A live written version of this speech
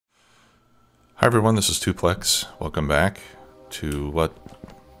Hi everyone, this is Tuplex. Welcome back to what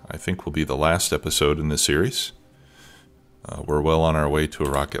I think will be the last episode in this series. We're well on our way to a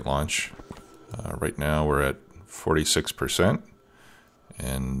rocket launch. Right now we're at 46%,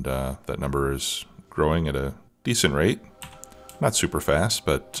 and that number is growing at a decent rate. Not super fast,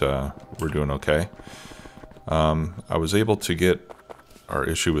 but we're doing okay. I was able to get our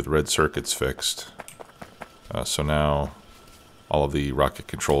issue with red circuits fixed. So now all of the rocket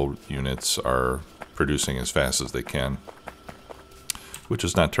control units are producing as fast as they can, which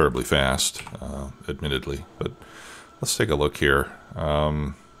is not terribly fast, admittedly, but let's take a look here.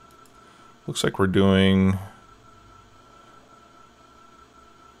 Looks like we're doing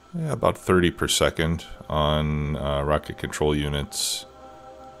about 30 per second on rocket control units,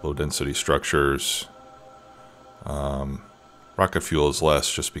 low density structures. Rocket fuel is less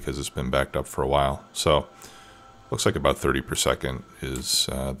just because it's been backed up for a while, so looks like about 30 per second is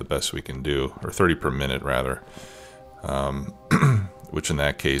the best we can do, or 30 per minute rather, which in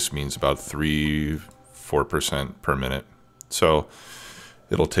that case means about 3-4% per minute. So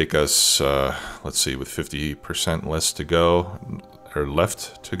it'll take us, let's see, with 50% less to go, or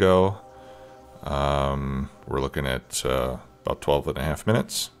left to go, we're looking at about 12.5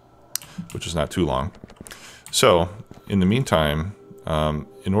 minutes, which is not too long. So in the meantime,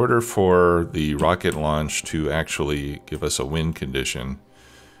 in order for the rocket launch to actually give us a win condition,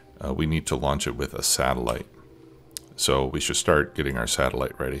 we need to launch it with a satellite. So we should start getting our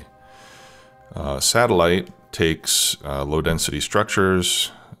satellite ready. Satellite takes low density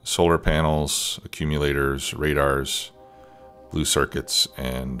structures, solar panels, accumulators, radars, blue circuits,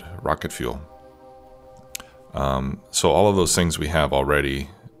 and rocket fuel. So all of those things we have already,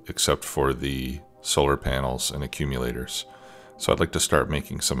 except for the solar panels and accumulators. So I'd like to start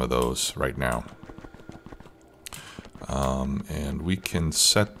making some of those right now. And we can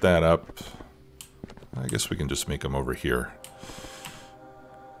set that up. I guess we can just make them over here.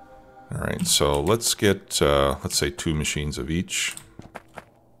 All right, so let's get, let's say 2 machines of each.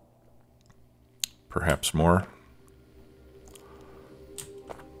 Perhaps more.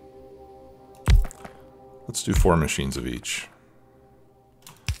 Let's do 4 machines of each.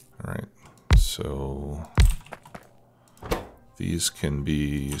 All right, so these can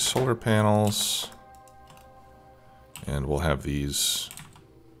be solar panels, and we'll have these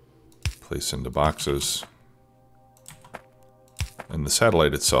placed into boxes. And the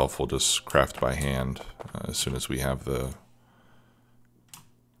satellite itself we'll just craft by hand as soon as we have the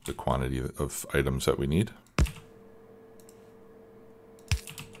quantity of items that we need.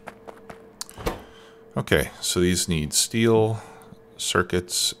 Okay, so these need steel,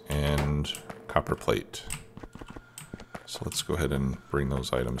 circuits, and copper plate. So let's go ahead and bring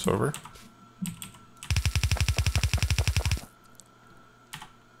those items over.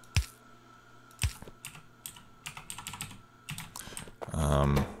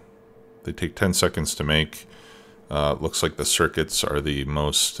 They take 10 seconds to make. Looks like the circuits are the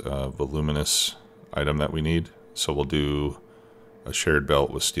most voluminous item that we need. So we'll do a shared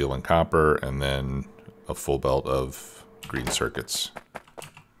belt with steel and copper, and then a full belt of green circuits.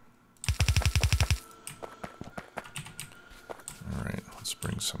 All right, let's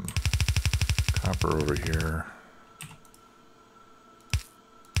bring some copper over here.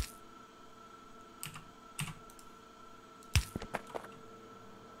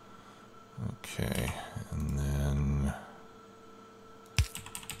 Okay, and then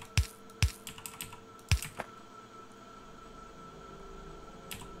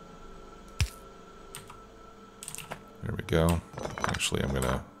there we go. Actually, I'm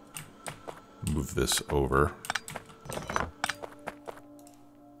gonna move this over.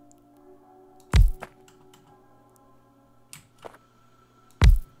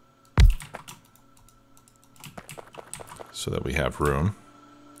 So that we have room.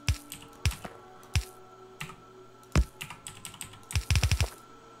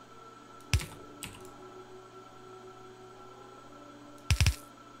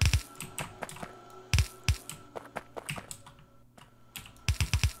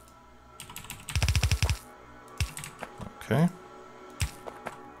 Okay.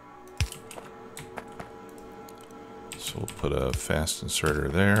 So we'll put a fast inserter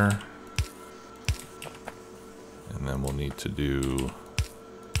there. And then we'll need to do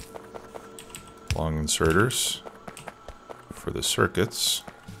long inserters for the circuits.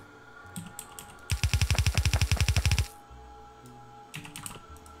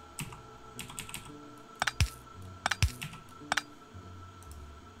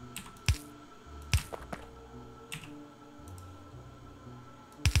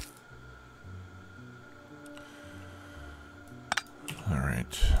 All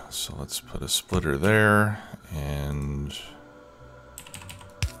right, So let's put a splitter there, and here,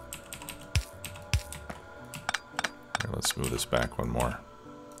 let's move this back one more.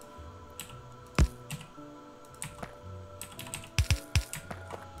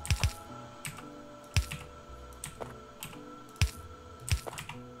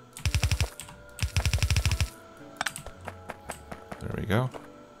 There we go.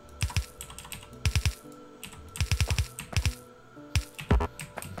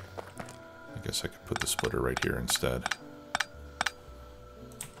 I guess I could put the splitter right here instead.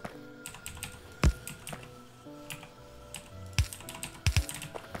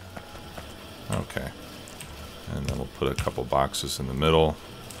 Okay. And then we'll put a couple boxes in the middle.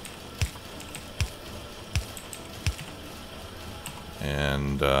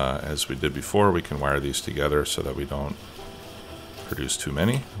 And as we did before, we can wire these together so that we don't produce too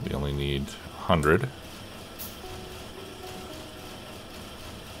many. We only need 100.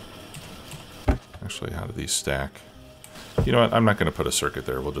 Actually, how do these stack? You know what? I'm not going to put a circuit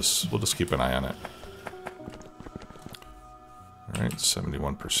there. We'll just keep an eye on it. All right,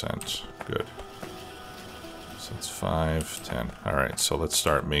 71%. Good. So it's 5, 10. All right, so let's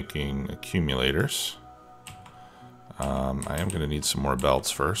start making accumulators. I am going to need some more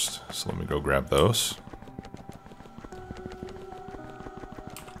belts first, so let me go grab those.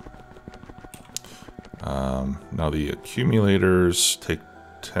 Now the accumulators take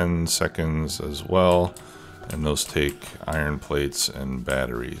 10 seconds as well, and those take iron plates and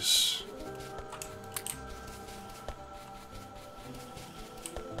batteries.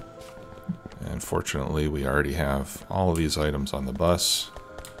 And fortunately, we already have all of these items on the bus,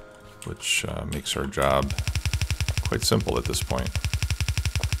 which makes our job quite simple at this point,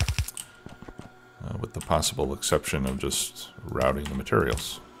 with the possible exception of just routing the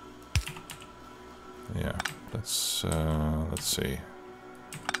materials. Yeah, let's see.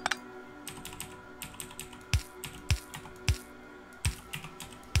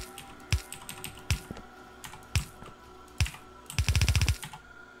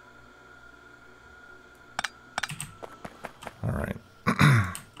 All right.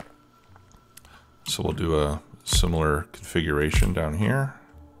 So we'll do a similar configuration down here.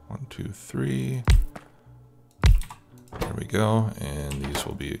 1, 2, 3. There we go. And these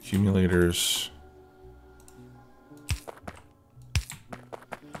will be accumulators.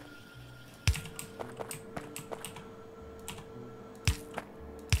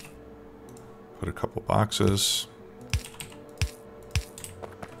 Put a couple boxes.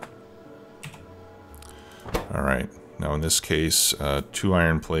 All right. Now in this case, 2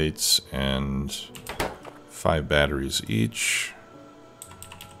 iron plates and 5 batteries each.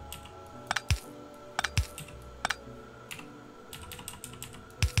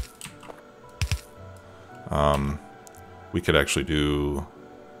 We could actually do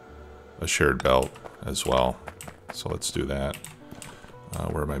a shared belt as well. So let's do that.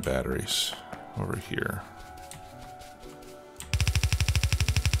 Where are my batteries? Over here.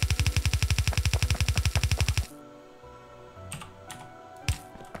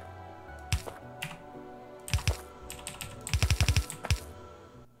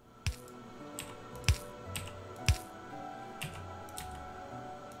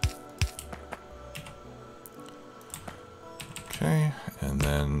 Okay, and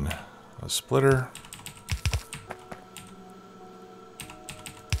then a splitter.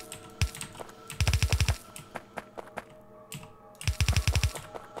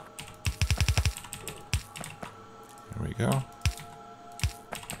 There we go.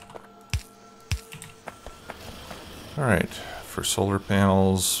 All right, for solar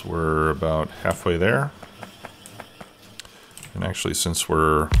panels, we're about halfway there. And actually, since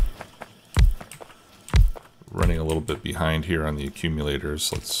we're running a little bit behind here on the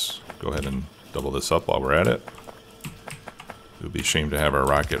accumulators, let's go ahead and double this up while we're at it. It would be a shame to have our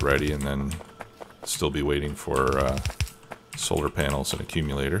rocket ready and then still be waiting for solar panels and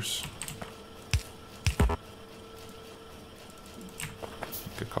accumulators.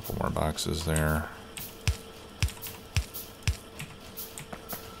 Get a couple more boxes there.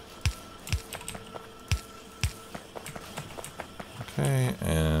 Okay,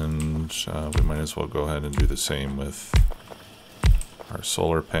 and we might as well go ahead and do the same with our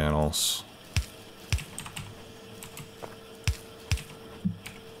solar panels.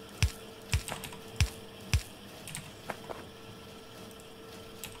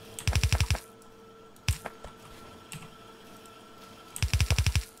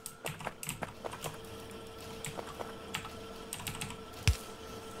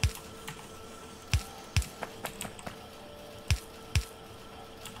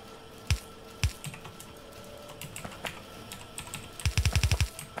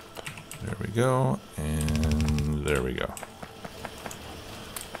 we go, and there we go.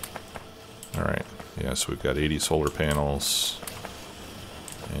 All right, yeah, so we've got 80 solar panels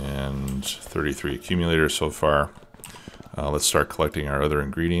and 33 accumulators so far. Let's start collecting our other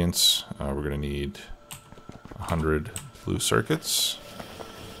ingredients. We're going to need 100 blue circuits.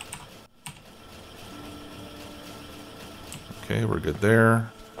 Okay, we're good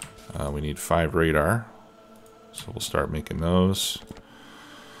there. We need 5 radar, so we'll start making those.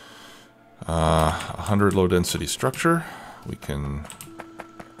 100 low density structure. We can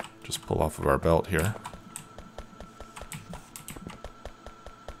just pull off of our belt here.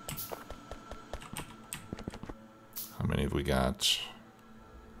 How many have we got?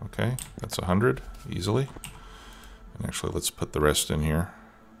 Okay, that's 100 easily. And actually, let's put the rest in here.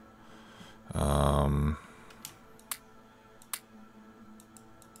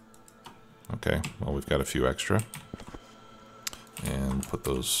 Okay, well, we've got a few extra. And put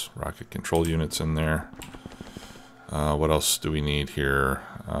those rocket control units in there. What else do we need here?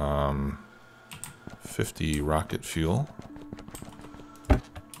 50 rocket fuel. 1,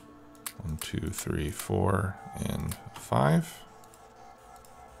 2, 3, 4, and 5.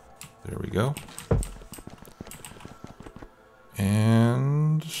 There we go.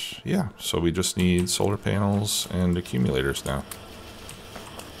 And yeah, so we just need solar panels and accumulators now.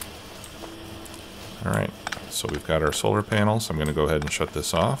 All right, so we've got our solar panels. I'm going to go ahead and shut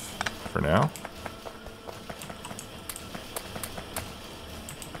this off for now.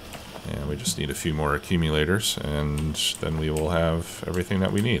 And we just need a few more accumulators, and then we will have everything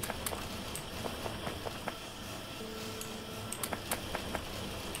that we need.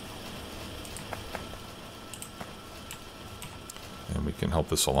 And we can help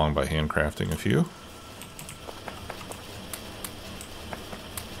this along by handcrafting a few.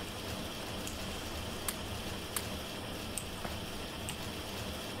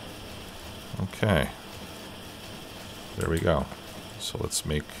 Okay, there we go. So let's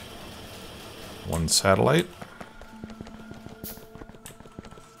make 1 satellite.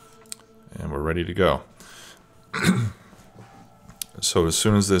 And we're ready to go. So as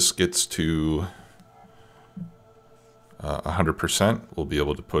soon as this gets to 100%, we'll be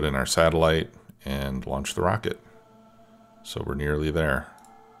able to put in our satellite and launch the rocket. So we're nearly there.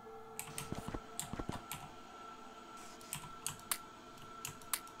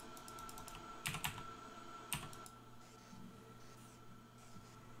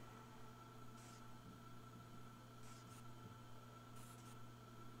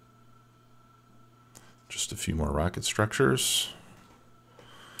 Just a few more rocket structures.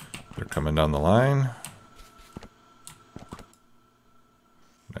 They're coming down the line.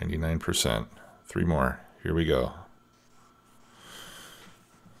 99%. 3 more. Here we go.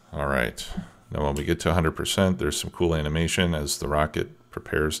 All right. Now when we get to 100%, there's some cool animation as the rocket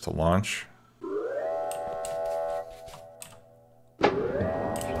prepares to launch.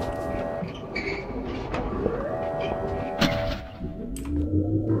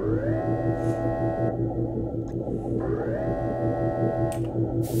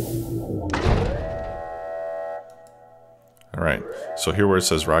 All right, so here where it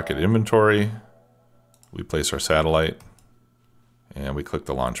says rocket inventory, we place our satellite and we click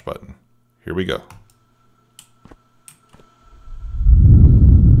the launch button. Here we go.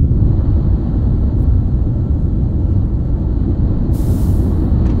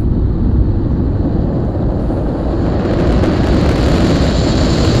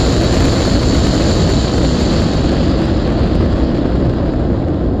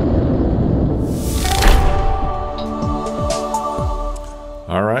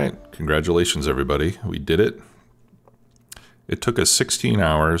 All right, congratulations everybody, we did it. It took us 16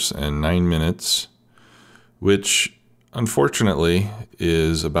 hours and 9 minutes, which unfortunately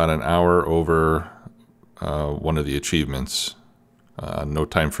is about an hour over one of the achievements. No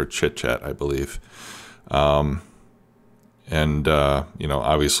time for chit-chat, I believe. You know,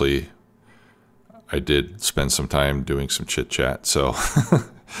 obviously I did spend some time doing some chit-chat, so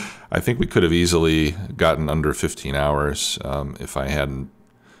I think we could have easily gotten under 15 hours if I hadn't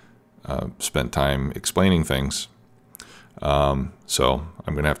spent time explaining things. So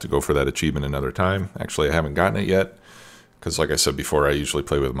I'm going to have to go for that achievement another time. Actually, I haven't gotten it yet because, like I said before, I usually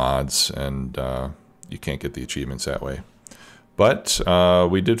play with mods and you can't get the achievements that way. But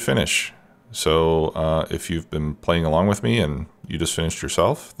we did finish. So if you've been playing along with me and you just finished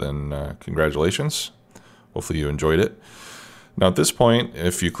yourself, then congratulations. Hopefully you enjoyed it. Now at this point,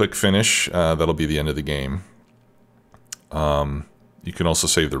 if you click finish, that'll be the end of the game. You can also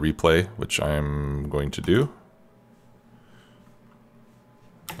save the replay, which I'm going to do.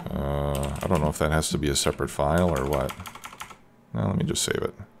 I don't know if that has to be a separate file or what. No, let me just save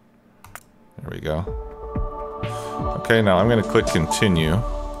it. There we go. Okay, now I'm going to click continue.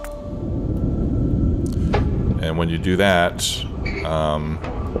 And when you do that,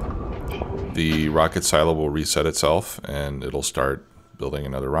 the rocket silo will reset itself and it'll start building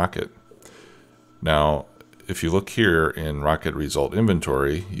another rocket. Now, if you look here in rocket result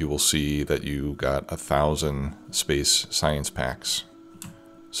inventory, you will see that you got 1,000 space science packs.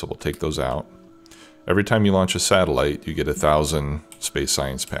 So we'll take those out. Every time you launch a satellite, you get 1,000 space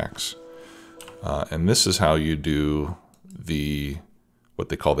science packs. And this is how you do what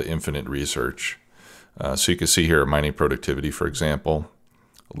they call the infinite research. So you can see here mining productivity, for example,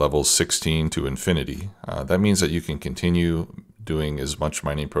 levels 16 to infinity. That means that you can continue doing as much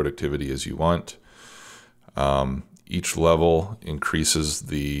mining productivity as you want. Each level increases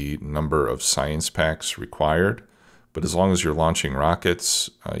the number of science packs required, but as long as you're launching rockets,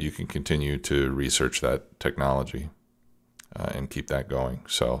 you can continue to research that technology and keep that going.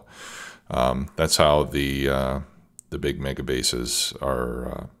 So that's how the big mega bases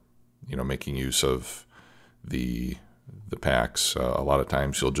are, making use of the packs. A lot of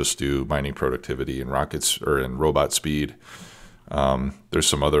times you'll just do mining productivity and rockets or in robot speed. There's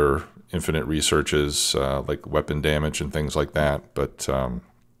some other infinite researches like weapon damage and things like that, but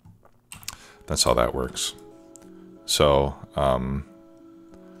that's how that works. So I'm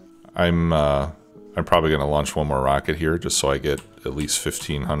probably going to launch one more rocket here just so I get at least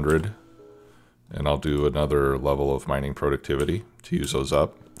 1,500, and I'll do another level of mining productivity to use those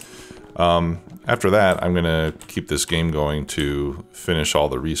up. After that, I'm going to keep this game going to finish all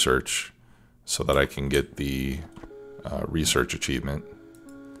the research so that I can get the research achievement.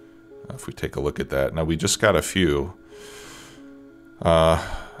 If we take a look at that. Now we just got a few, I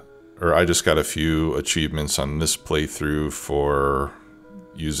just got a few achievements on this playthrough for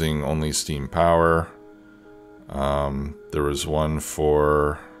using only steam power. There was one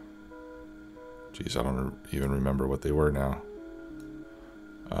for, geez, I don't even remember what they were now.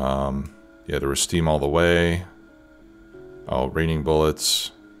 Yeah, there was steam all the way. Oh, raining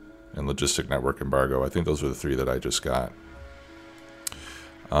bullets and logistic network embargo. I think those were the three that I just got.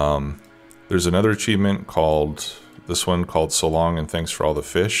 There's another achievement called, this one called So Long and Thanks for All the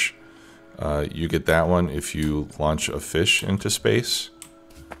Fish. You get that one if you launch a fish into space.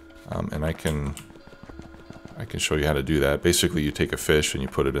 And I can show you how to do that. Basically, you take a fish and you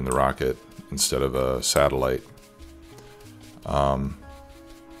put it in the rocket instead of a satellite.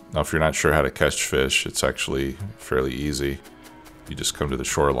 Now, if you're not sure how to catch fish, it's actually fairly easy. You just come to the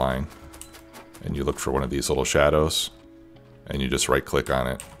shoreline and you look for one of these little shadows and you just right-click on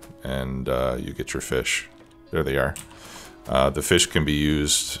it and you get your fish. There they are. The fish can be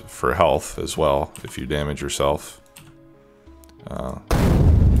used for health as well if you damage yourself.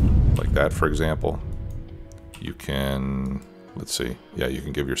 Like that, for example. You can, let's see, yeah, you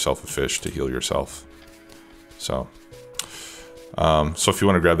can give yourself a fish to heal yourself. So if you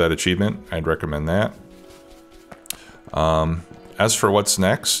want to grab that achievement, I'd recommend that. As for what's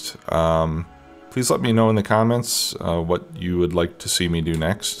next, please let me know in the comments what you would like to see me do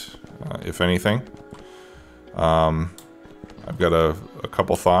next, if anything. I've got a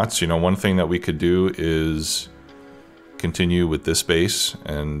couple thoughts. One thing that we could do is continue with this base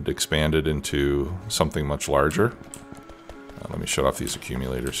and expand it into something much larger. Let me shut off these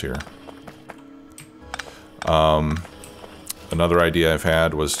accumulators here. Another idea I've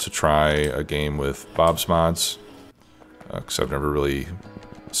had was to try a game with Bob's Mods, because I've never really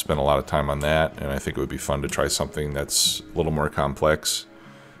spent a lot of time on that, and I think it would be fun to try something that's a little more complex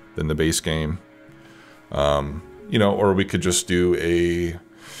than the base game. Or we could just do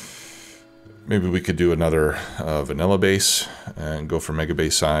maybe we could do another vanilla base and go for mega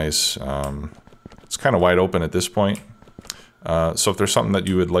base size. It's kind of wide open at this point. So if there's something that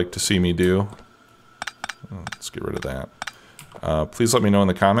you would like to see me do, let's get rid of that. Please let me know in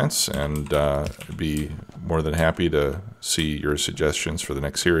the comments, and I'd be more than happy to see your suggestions for the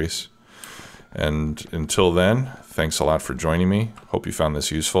next series. And until then, thanks a lot for joining me. Hope you found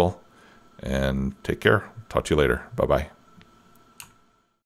this useful, and take care. Talk to you later. Bye-bye.